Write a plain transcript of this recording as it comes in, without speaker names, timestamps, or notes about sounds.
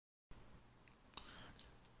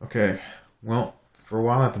Okay, well, for a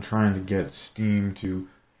while I've been trying to get Steam to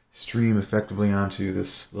stream effectively onto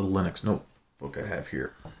this little Linux notebook I have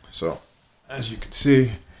here. So, as you can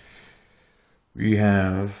see, we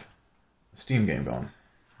have a Steam game going.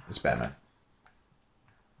 It's Batman.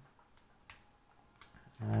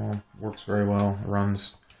 Works very well,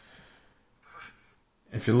 runs.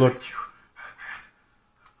 If you look,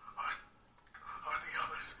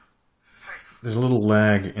 there's a little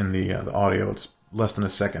lag in the audio. It's less than a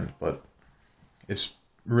second, but it's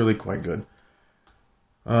really quite good.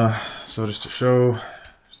 So just to show,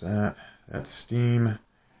 there's that's Steam.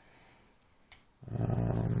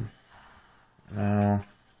 Now,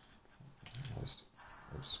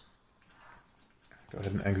 oops. Go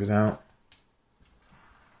ahead and exit out.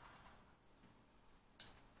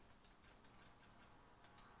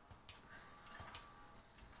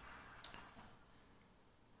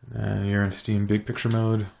 And you're in Steam Big Picture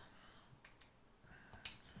mode.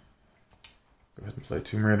 Go ahead and play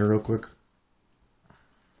Tomb Raider real quick.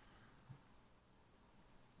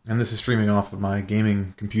 And this is streaming off of my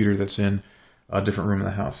gaming computer that's in a different room in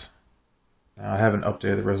the house. Now, I haven't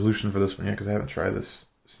updated the resolution for this one yet because I haven't tried this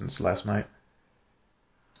since last night.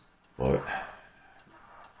 But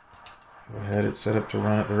go ahead, it's set up to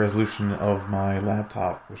run at the resolution of my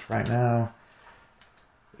laptop, which right now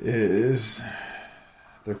is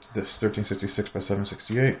this 1366 by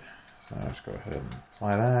 768. So I'll just go ahead and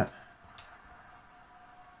apply that.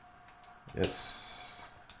 Yes.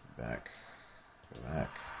 Back. Go back.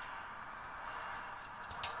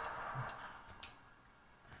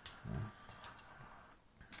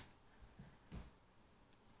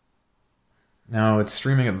 Now it's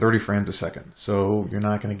streaming at 30 frames a second, so you're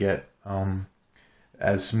not going to get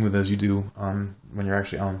as smooth as you do when you're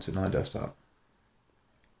actually sitting on the desktop.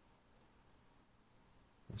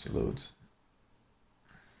 Once it loads.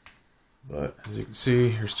 But as you can see,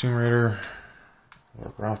 here's Tomb Raider.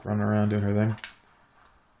 Lara Croft running around doing her thing.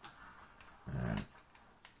 Alright.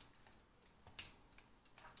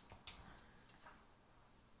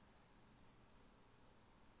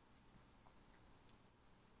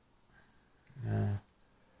 Now,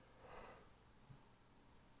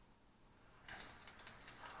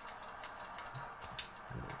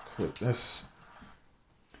 click this.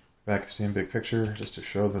 Back to Steam Big Picture, just to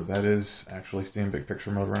show that that is actually Steam Big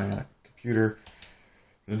Picture mode running on a computer.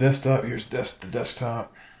 The desktop, here's the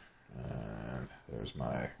desktop, and there's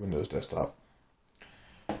my Windows desktop.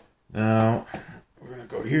 Now, we're going to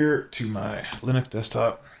go here to my Linux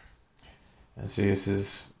desktop, and see this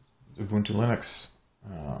is Ubuntu Linux.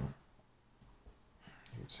 You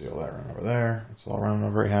can see all that running over there. It's all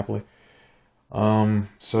running very happily.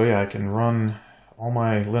 So yeah, I can run all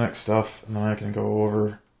my Linux stuff, and then I can go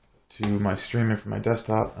over to my streaming from my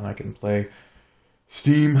desktop, and I can play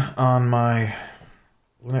Steam on my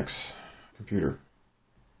Linux computer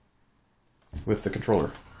with the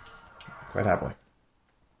controller quite happily.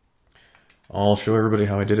 I'll show everybody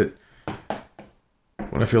how I did it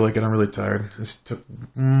when I feel like it. I'm really tired. This took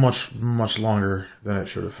much longer than it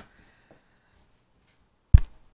should have.